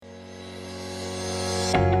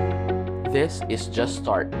This is Just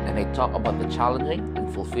Start, and I talk about the challenging and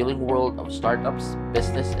fulfilling world of startups,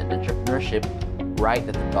 business, and entrepreneurship right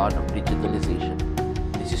at the dawn of digitalization.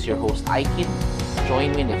 This is your host, Aikin.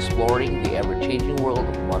 Join me in exploring the ever-changing world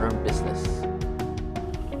of modern business.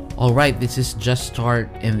 All right, this is Just Start,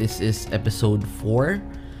 and this is episode 4.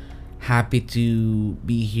 Happy to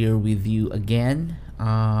be here with you again.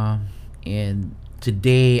 And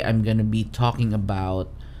today I'm going to be talking about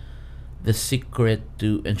the secret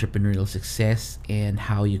to entrepreneurial success and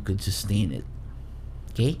how you could sustain it.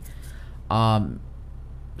 Okay?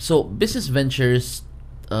 So business ventures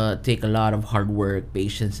take a lot of hard work,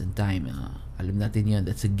 patience, and time. Alam natin yan,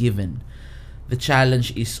 that's a given. The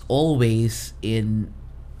challenge is always in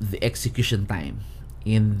the execution time.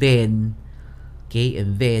 And then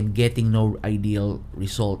getting no ideal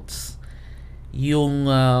results. Yung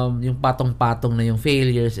patong-patong na yung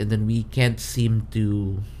failures, and then we can't seem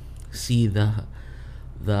to see the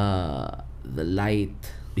light.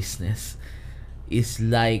 Business is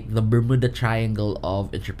like the Bermuda Triangle of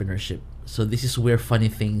entrepreneurship. So this is where funny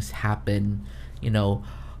things happen.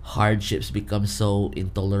 Hardships become so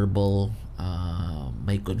intolerable.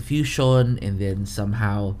 May confusion, and then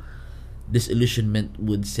somehow disillusionment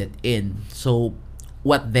would set in. So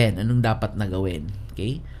what then? Anong dapat na gawin?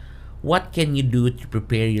 Okay? What can you do to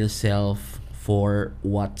prepare yourself for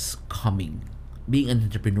what's coming? Being an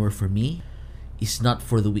entrepreneur for me is not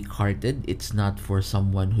for the weak-hearted. It's not for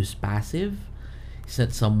someone who's passive. It's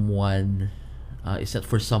not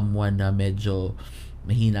for someone na medyo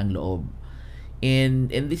mahina ang loob. And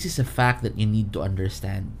this is a fact that you need to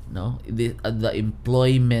understand. No, the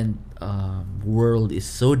employment world is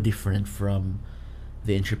so different from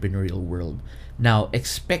the entrepreneurial world. Now,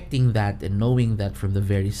 expecting that and knowing that from the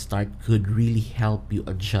very start could really help you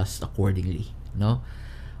adjust accordingly. No,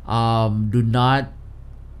 do not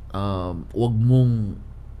wag mong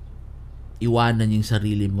iwanan yung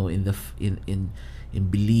sarili mo in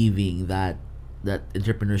believing that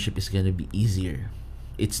entrepreneurship is gonna be easier.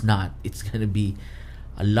 It's not. It's gonna be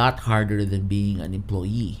a lot harder than being an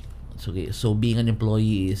employee. So being an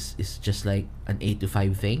employee is just like an 8 to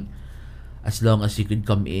 5 thing. As long as you could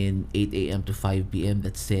come in 8 a.m. to 5 p.m.,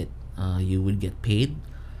 that's it. You would get paid.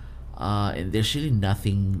 And there's really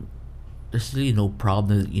no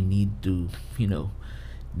problem that you need to,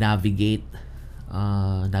 navigate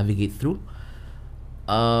through.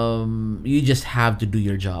 You just have to do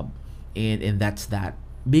your job. And that's that.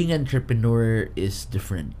 Being an entrepreneur is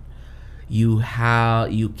different. You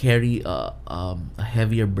carry a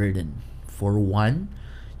heavier burden. For one,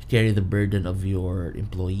 you carry the burden of your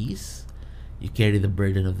employees. You carry the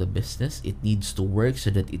burden of the business. It needs to work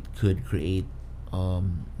so that it could create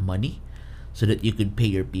money, so that you could pay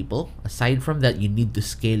your people. Aside from that, you need to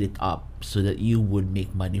scale it up so that you would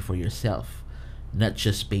make money for yourself, not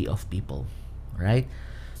just pay off people, right?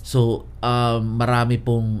 So marami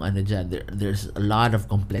pong dyan. There's a lot of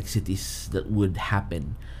complexities that would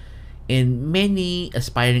happen, and many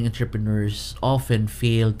aspiring entrepreneurs often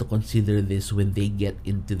fail to consider this when they get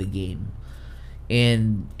into the game.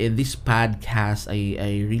 And in this podcast, I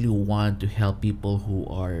really want to help people who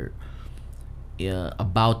are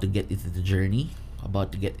about to get into the journey,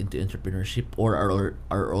 about to get into entrepreneurship, or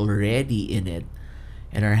are already in it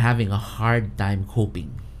and are having a hard time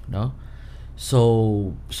coping. No,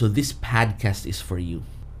 so this podcast is for you.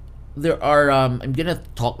 There are I'm gonna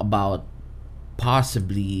talk about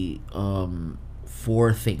possibly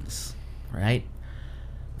 4 things, right?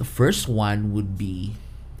 The first one would be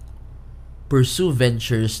pursue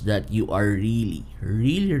ventures that you are really,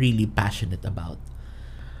 really, really passionate about.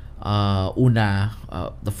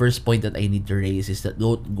 The first point that I need to raise is that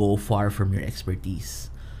don't go far from your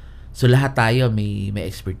expertise. So lahat tayo may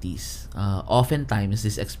expertise. Oftentimes,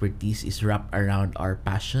 this expertise is wrapped around our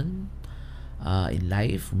passion in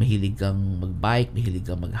life. Mahilig kang magbike,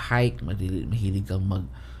 mahilig kang mag-hike, mahilig kang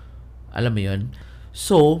alam mo yun.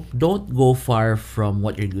 So, don't go far from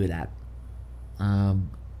what you're good at.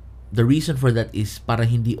 The reason for that is para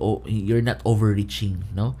you're not overreaching,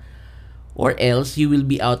 no? Or else you will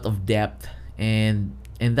be out of depth, and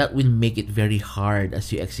that will make it very hard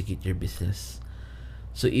as you execute your business.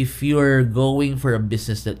 So if you're going for a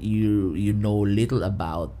business that you know little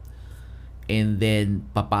about, and then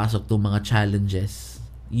papasok to mga challenges,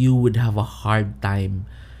 you would have a hard time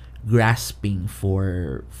grasping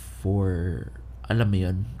for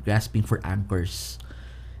grasping for anchors.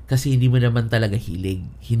 Kasi hindi mo naman talaga hilig.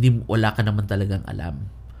 Wala ka naman talagang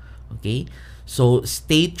alam. Okay? So,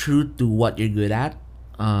 stay true to what you're good at.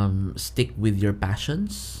 Stick with your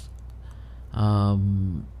passions.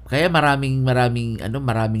 Kaya maraming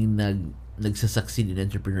nagsasucceed in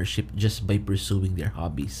entrepreneurship just by pursuing their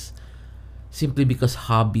hobbies. simply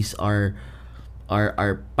because hobbies are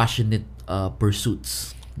passionate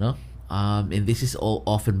pursuits, no? And this is all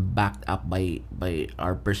often backed up by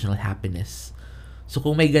our personal happiness. So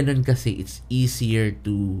kung may ganun kasi, it's easier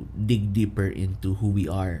to dig deeper into who we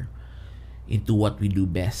are, into what we do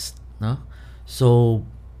best, no? So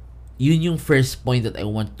yun yung first point that I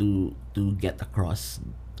want to get across.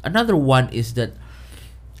 Another one is that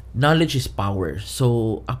knowledge is power.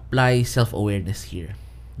 So apply self-awareness here,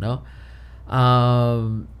 no?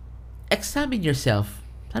 Um, Examine yourself.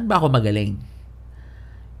 Saan ba ako magaling?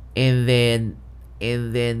 And then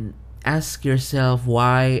ask yourself,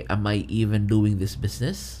 why am I even doing this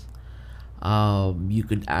business? You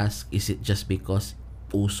could ask, is it just because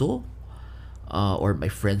uso, or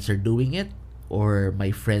my friends are doing it, or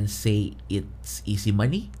my friends say it's easy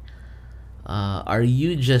money? Are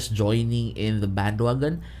you just joining in the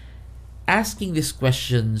bandwagon? Asking these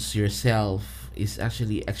questions yourself is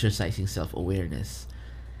actually exercising self-awareness.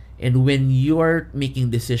 And when you're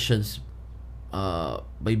making decisions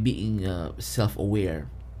by being self-aware,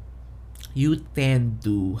 you tend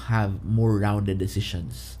to have more rounded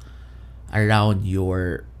decisions around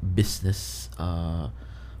your business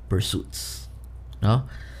pursuits. No?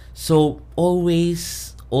 So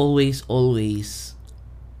always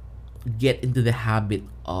get into the habit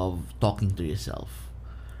of talking to yourself,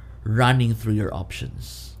 running through your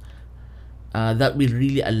options. That will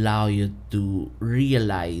really allow you to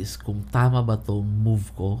realize kung tama ba tong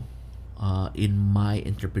move ko in my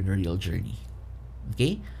entrepreneurial journey.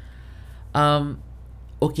 Okay?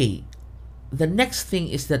 Okay. The next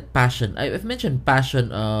thing is that passion. I've mentioned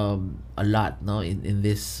passion a lot, no, in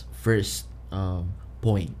this first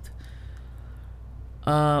point.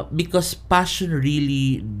 Because passion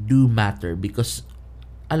really do matter, because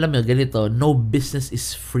alam mo ganito, no business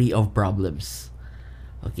is free of problems.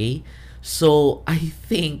 Okay? So I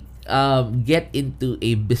think get into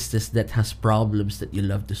a business that has problems that you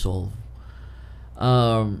love to solve.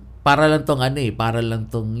 Para lang tong para lang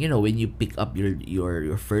tong, when you pick up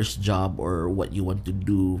your first job or what you want to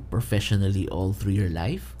do professionally all through your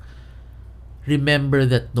life, remember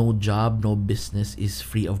that no job, no business is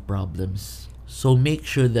free of problems. So make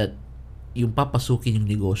sure that yung papasukin yung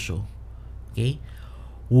negosyo, okay,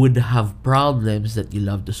 would have problems that you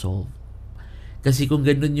love to solve. Kasi kung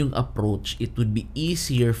ganun yung approach, it would be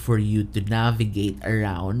easier for you to navigate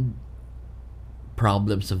around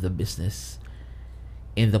problems of the business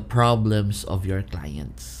and the problems of your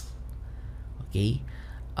clients. Okay?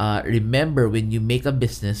 Remember, when you make a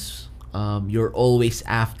business, you're always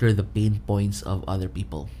after the pain points of other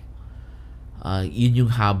people. Yun yung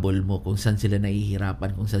habol mo, kung saan sila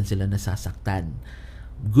nahihirapan, kung saan sila nasasaktan.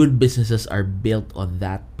 Good businesses are built on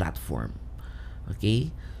that platform. Okay?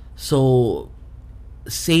 So,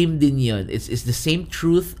 same din yun. It's the same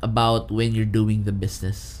truth about when you're doing the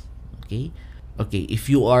business. Okay? Okay, if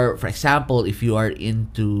you are, for example, if you are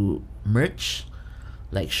into merch,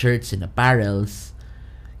 like shirts and apparels,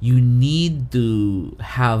 you need to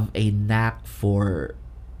have a knack for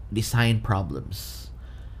design problems.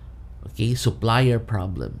 Okay, supplier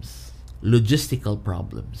problems, logistical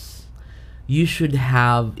problems. You should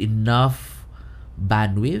have enough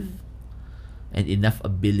bandwidth and enough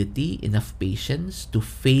ability, enough patience to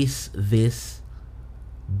face this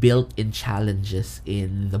built-in challenges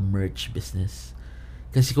in the merch business.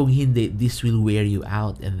 Kasi kung hindi, this will wear you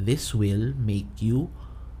out and this will make you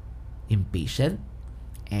impatient,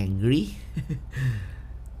 angry,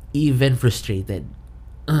 even frustrated.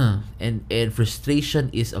 And frustration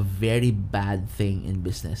is a very bad thing in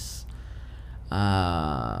business.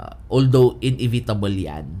 Although inevitable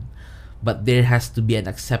yan, but there has to be an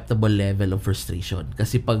acceptable level of frustration.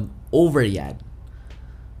 Kasi pag over yan,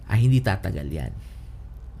 hindi tatagal yan.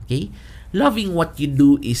 Okay? Loving what you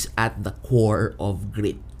do is at the core of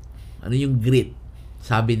grit. Ano yung grit?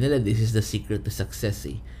 Sabi nila, this is the secret to success.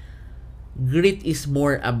 Grit is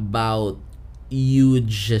more about you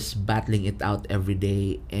just battling it out every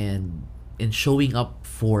day and showing up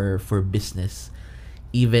for business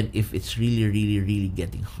even if it's really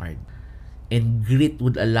getting hard. And grit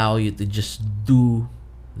would allow you to just do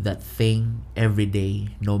that thing every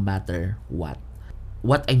day no matter what.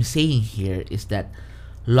 What I'm saying here is that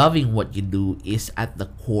loving what you do is at the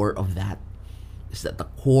core of that. Is at the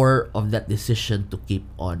core of that decision to keep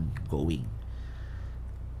on going.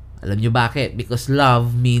 Alam nyo bakit? Because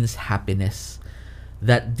love means happiness.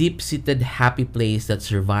 That deep-seated happy place that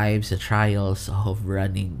survives the trials of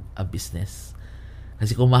running a business.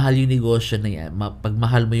 Kasi kung mahal yung negosyo na yan, pag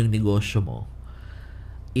mahal mo yung negosyo mo,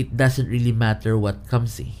 it doesn't really matter what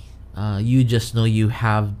comes. You just know you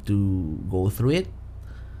have to go through it,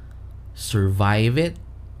 survive it,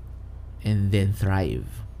 and then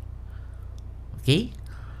thrive. Okay?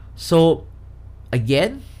 So,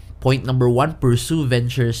 again, point number one, pursue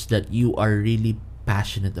ventures that you are really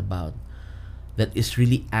passionate about, that is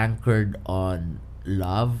really anchored on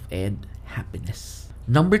love and happiness.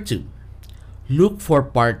 Number two, look for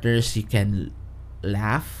partners you can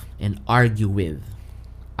laugh and argue with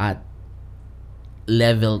at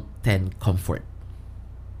level 10 comfort.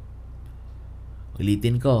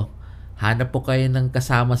 Ulitin ko, hanap po kayo ng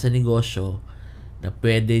kasama sa negosyo na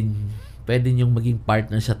pwede nyong maging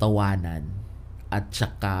partner sa tawanan at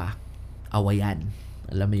saka awayan.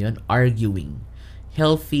 Alam mo yun? Arguing.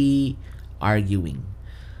 Healthy arguing.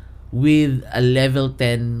 With a level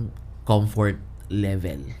 10 comfort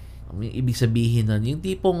level. Ibig sabihin nun, yung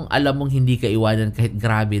tipong alam mong hindi ka iwanan kahit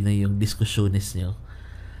grabe na yung diskusyones nyo.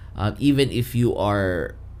 Even if you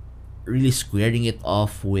are really squaring it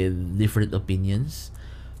off with different opinions,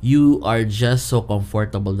 you are just so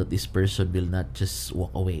comfortable that this person will not just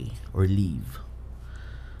walk away or leave.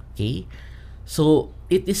 Okay? So,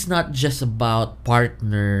 it is not just about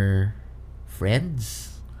partner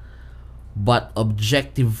friends, but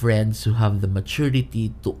objective friends who have the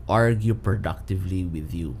maturity to argue productively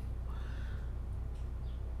with you.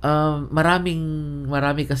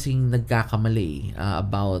 Marami kasing nagkakamali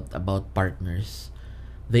about partners.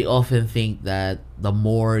 They often think that the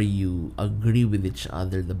more you agree with each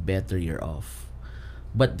other, the better you're off.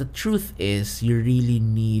 But the truth is, you really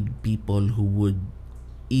need people who would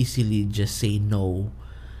easily just say no,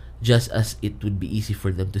 just as it would be easy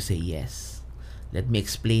for them to say yes. Let me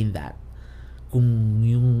explain that. Kung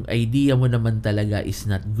yung idea mo naman talaga is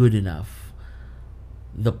not good enough,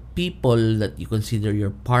 the people that you consider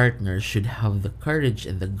your partner should have the courage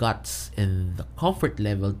and the guts and the comfort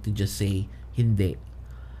level to just say, hindi.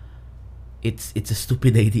 It's a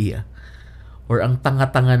stupid idea. Or ang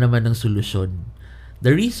tanga-tanga naman ng solusyon.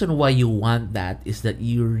 The reason why you want that is that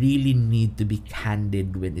you really need to be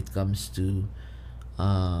candid when it comes to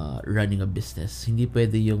running a business. Hindi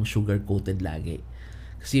pwede yung sugar-coated lagi.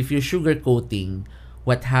 Kasi if you're sugar-coating,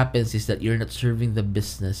 what happens is that you're not serving the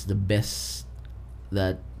business the best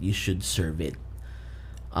that you should serve it.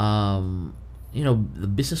 The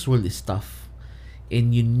business world is tough.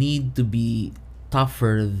 And you need to be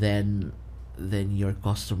tougher than your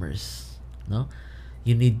customers, no?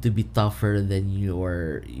 You need to be tougher than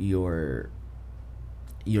your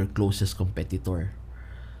closest competitor.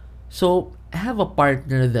 So have a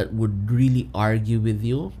partner that would really argue with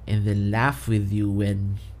you and then laugh with you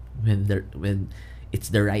when it's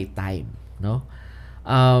the right time, no?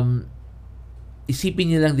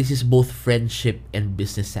 Isipin niyo lang, this is both friendship and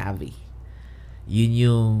business savvy. Yun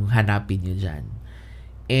yung hanapin niyo dyan.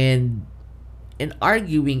 And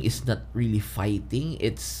arguing is not really fighting.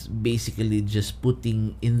 It's basically just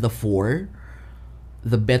putting in the fore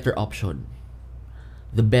the better option,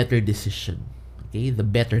 the better decision, okay, the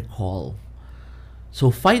better call. So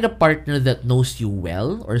find a partner that knows you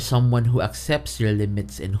well, or someone who accepts your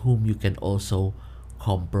limits and whom you can also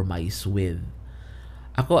compromise with.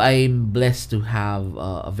 I'm blessed to have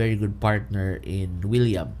a very good partner in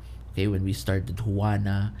William. Okay, when we started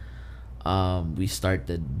Juana, we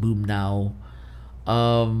started Boom Now.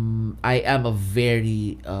 I am a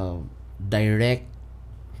very direct,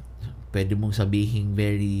 pwede mong sabihin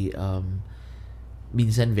very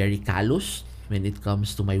minsan very callous when it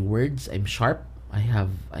comes to my words. I'm sharp. I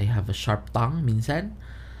have a sharp tongue minsan.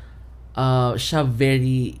 Siya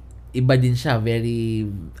very iba din siya, very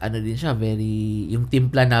yung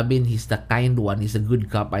timpla namin, he's the kind one, he's a good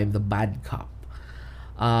cop, I'm the bad cop.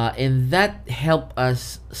 And that helped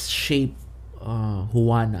us shape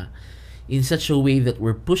Juana in such a way that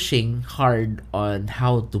we're pushing hard on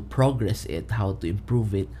how to progress it, how to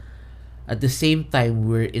improve it. At the same time,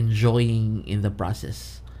 we're enjoying in the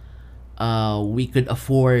process. We could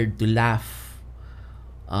afford to laugh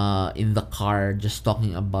in the car just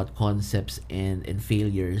talking about concepts and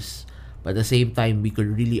failures. But at the same time, we could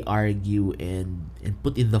really argue and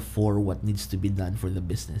put in the fore what needs to be done for the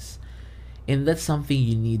business. And that's something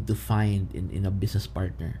you need to find in a business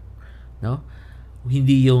partner. No?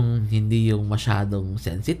 Hindi yung masyadong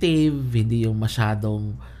sensitive, hindi yung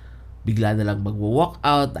masyadong bigla na lang magwo-walk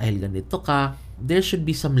out dahil ganito ka. There should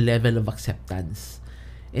be some level of acceptance.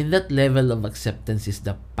 And that level of acceptance is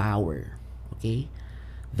the power. Okay?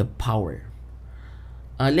 The power.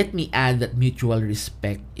 Let me add that mutual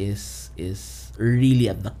respect is really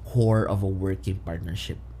at the core of a working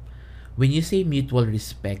partnership. When you say mutual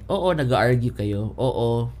respect, nag-argue kayo,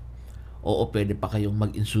 pwede pa kayong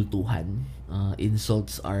mag-insultuhan.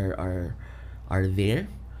 Insults are there.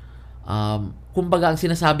 Kumbaga, ang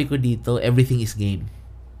sinasabi ko dito, everything is game.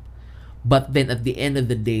 But then at the end of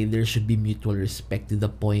the day, there should be mutual respect to the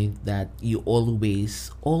point that you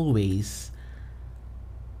always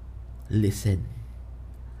listen.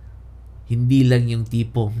 Hindi lang yung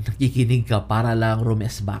tipong nakikinig ka para lang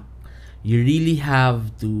rumesbak. You really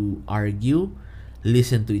have to argue,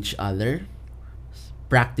 listen to each other,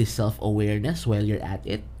 practice self-awareness while you're at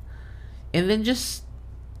it, and then just,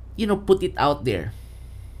 put it out there.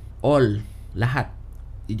 All, lahat.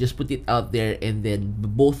 You just put it out there, and then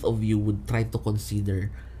both of you would try to consider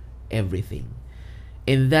everything.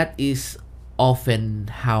 And that is often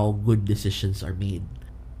how good decisions are made.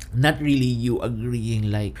 Not really you agreeing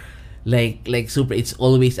like super, it's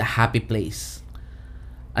always a happy place.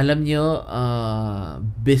 Alam nyo,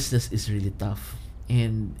 business is really tough.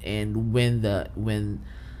 And when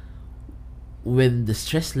the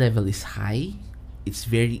stress level is high, it's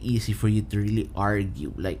very easy for you to really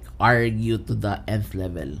argue to the nth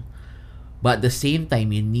level. But at the same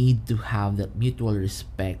time, you need to have that mutual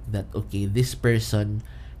respect that, okay, this person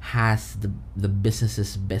has the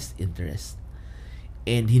business's best interest.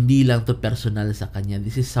 And hindi lang to personal sa kanya.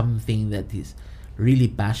 This is something that he's really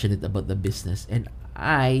passionate about the business. And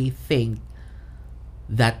I think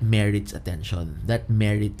that merits attention. That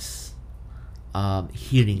merits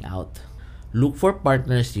hearing out. Look for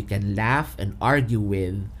partners you can laugh and argue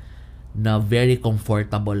with na very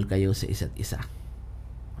comfortable kayo sa isa't isa.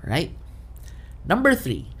 Alright? Number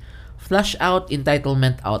 3, flush out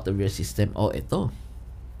entitlement out of your system. Ito.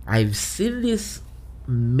 I've seen this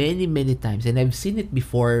many times, and I've seen it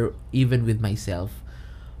before even with myself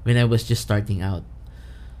when I was just starting out.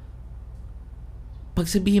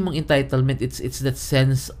 Pag sabihin mong entitlement, it's that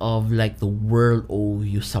sense of like the world owes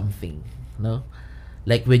you something, no?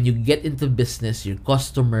 Like when you get into business, your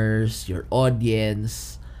customers, your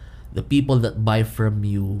audience, the people that buy from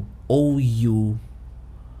you owe you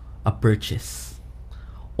a purchase,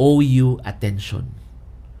 owe you attention.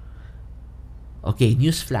 Okay,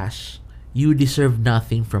 newsflash, you deserve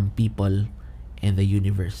nothing from people and the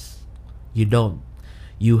universe. You don't.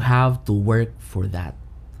 You have to work for that.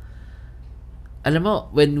 Alam mo,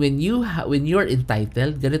 when you're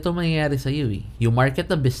entitled, ganito mangyayari sa iyo eh. You market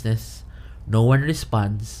a business, no one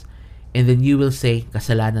responds, and then you will say,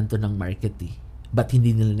 kasalanan to ng market eh. Ba't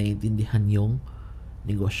hindi nila naiintindihan yung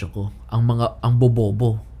negosyo ko? Ang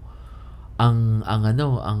bobobo. Ang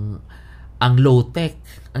low tech.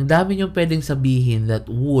 Ang dami niyong pwedeng sabihin that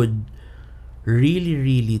would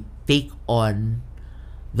really take on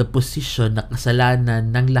the position na kasalanan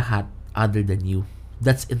ng lahat other than you.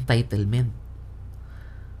 That's entitlement.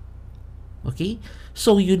 Okay?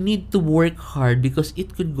 So you need to work hard because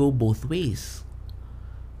it could go both ways.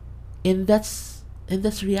 And that's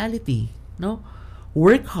reality, no?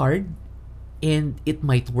 Work hard and it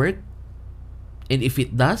might work. And if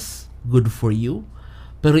it does, good for you.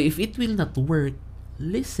 Pero if it will not work,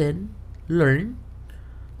 listen, learn,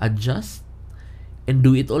 adjust, and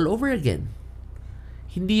do it all over again.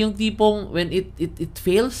 Hindi yung tipong when it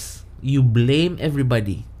fails, you blame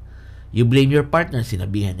everybody. You blame your partner,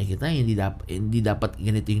 sinabihan na kita, hindi dapat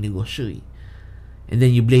ganito yung negosyo eh. And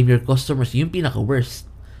then you blame your customers, yung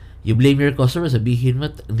pinaka-worst. You blame your customers, sabihin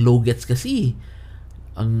mo, ang low gets kasi.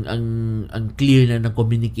 Ang clear na ng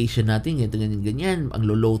communication natin, ganito, ganyan, ang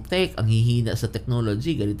low tech, ang hihina sa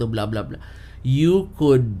technology, ganito, blah, blah, blah. You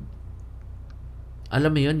could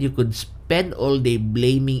spend all day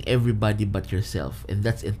blaming everybody but yourself, and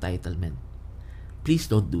that's entitlement.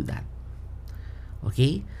 Please don't do that.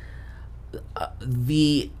 Okay?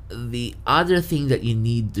 The other thing that you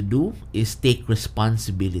need to do is take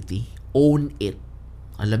responsibility. Own it.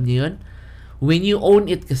 Alam niyo yun? When you own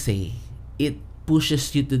it kasi, it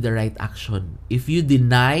pushes you to the right action. If you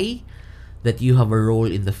deny that you have a role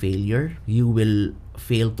in the failure, you will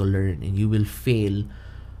fail to learn and you will fail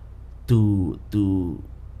to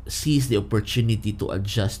seize the opportunity to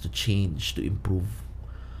adjust, to change, to improve.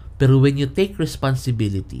 Pero when you take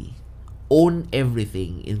responsibility, own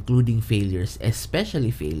everything, including failures,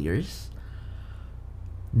 especially failures,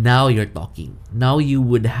 now you're talking. Now you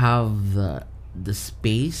would have the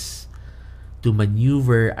space to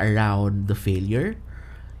maneuver around the failure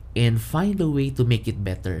and find a way to make it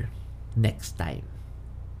better next time.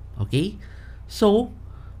 Okay? So,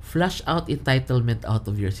 flush out entitlement out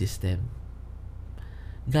of your system.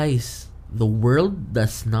 Guys, the world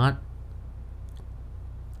does not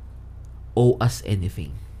owe us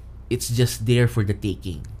anything. It's just there for the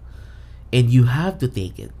taking. And you have to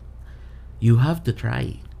take it. You have to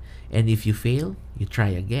try. And if you fail, you try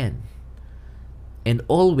again. And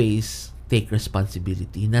always take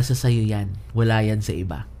responsibility. Nasa sayo yan. Wala yan sa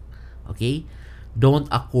iba. Okay? Don't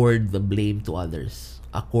accord the blame to others.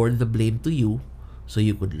 Accord the blame to you so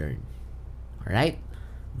you could learn. Alright?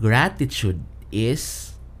 Gratitude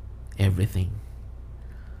is everything.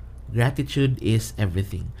 Gratitude is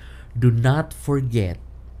everything. Do not forget,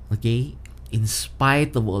 okay? In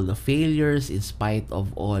spite of all the failures, in spite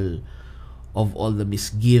of all the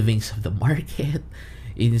misgivings of the market,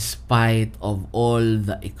 in spite of all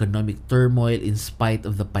the economic turmoil, in spite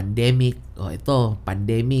of the pandemic,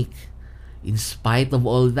 pandemic, in spite of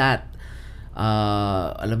all that,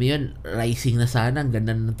 alam mo yun, rising na sana, ang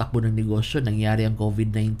ganda ng takbo ng negosyo, nangyari ang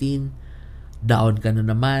COVID-19, down ka na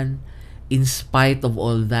naman. In spite of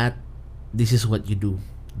all that, this is what you do.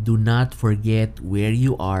 Do not forget where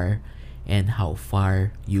you are and how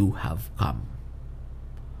far you have come.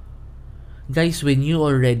 Guys, when you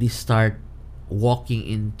already start walking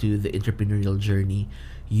into the entrepreneurial journey,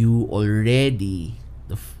 you already,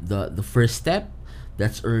 the first step,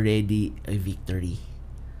 that's already a victory.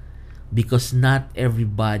 Because not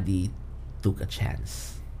everybody took a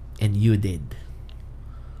chance. And you did.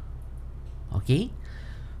 Okay?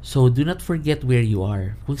 So, do not forget where you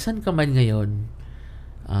are. Kung saan ka man ngayon,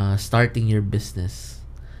 starting your business,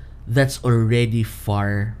 that's already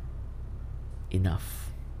far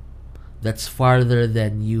enough. That's farther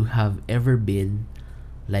than you have ever been,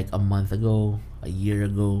 like a month ago, a year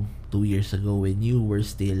ago, 2 years ago, when you were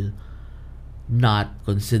still not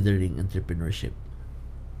considering entrepreneurship.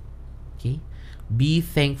 Okay? Be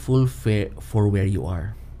thankful for where you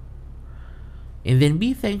are. And then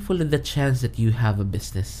be thankful in the chance that you have a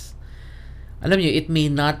business. Alam nyo, it may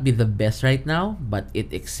not be the best right now, but it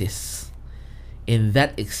exists. And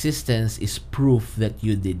that existence is proof that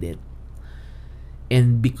you did it.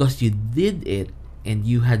 And because you did it, and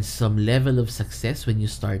you had some level of success when you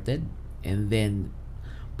started, and then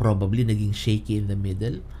probably naging shaky in the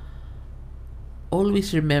middle,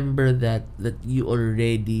 always remember that you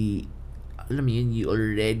already, alam mo yun, you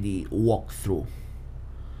already walked through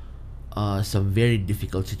some very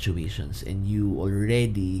difficult situations, and you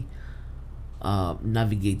already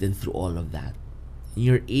navigated through all of that.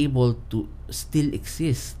 You're able to still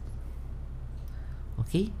exist.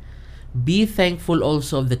 Okay? Be thankful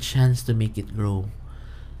also of the chance to make it grow.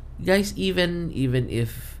 Guys, even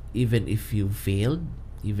if you've failed,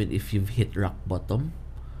 even if you've hit rock bottom,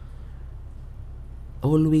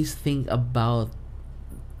 always think about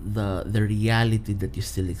the reality that you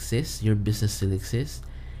still exist, your business still exists,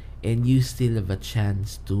 and you still have a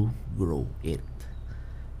chance to grow it.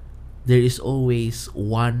 There is always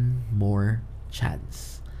one more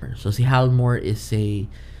chance. So si Halmore is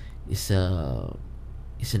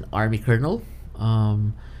an army colonel,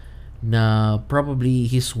 na probably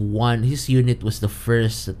his unit was the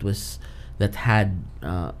first that had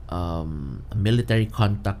a military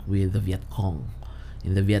contact with the Viet Cong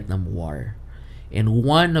in the Vietnam War. And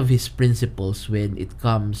one of his principles when it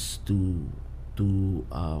comes to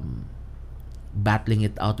battling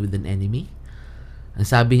it out with an enemy, ang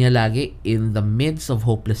sabi niya lagi, in the midst of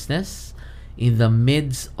hopelessness, in the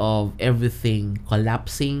midst of everything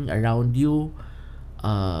collapsing around you,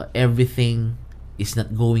 everything is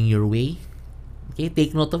not going your way. Okay,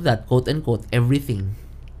 take note of that, quote unquote, everything.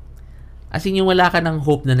 As in yung wala ka ng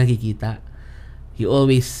hope na nakikita, he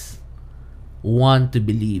always want to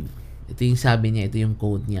believe. Ito yung sabi niya, ito yung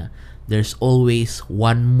quote niya. There's always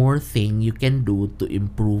one more thing you can do to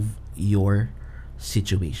improve your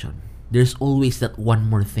situation. There's always that one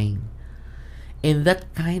more thing. And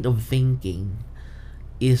that kind of thinking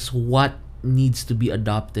is what needs to be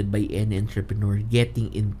adopted by any entrepreneur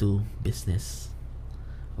getting into business.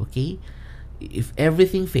 Okay? If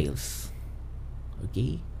everything fails,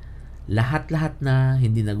 okay? Lahat-lahat na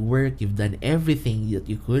hindi nag-work, you've done everything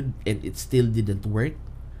that you could and it still didn't work,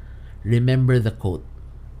 remember the quote.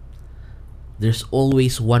 There's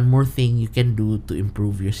always one more thing you can do to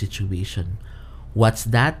improve your situation. What's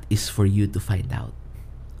that is for you to find out.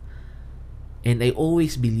 And I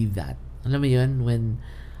always believe that. Alam mo yun, when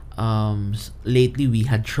lately we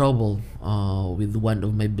had trouble with one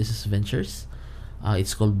of my business ventures.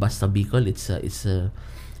 It's called Basta Bicol. It's a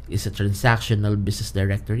transactional business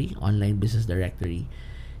directory, online business directory.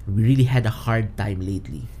 We really had a hard time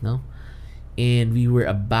lately, no? And we were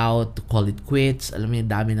about to call it quits. Alam mo yun,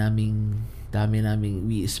 dami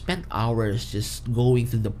naming we spent hours just going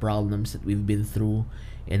through the problems that we've been through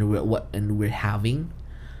and we're having.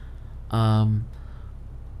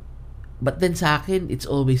 But then sa akin, it's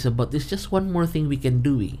always about, there's just one more thing we can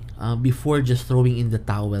do before just throwing in the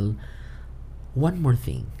towel. One more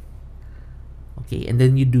thing. Okay, and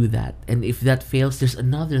then you do that. And if that fails, there's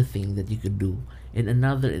another thing that you could do. And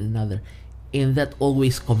another and another. And that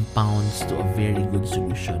always compounds to a very good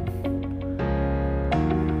solution.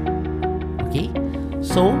 Okay?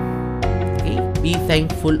 So, okay, Be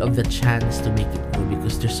thankful of the chance to make it grow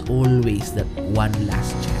because there's always that one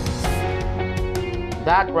last chance.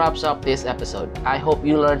 That wraps up this episode. I hope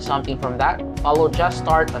you learned something from that. Follow Just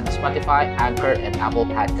Start on Spotify, Anchor, and Apple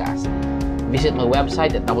Podcasts. Visit my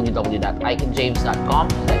website at www.ikenjames.com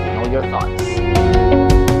and let me know your thoughts.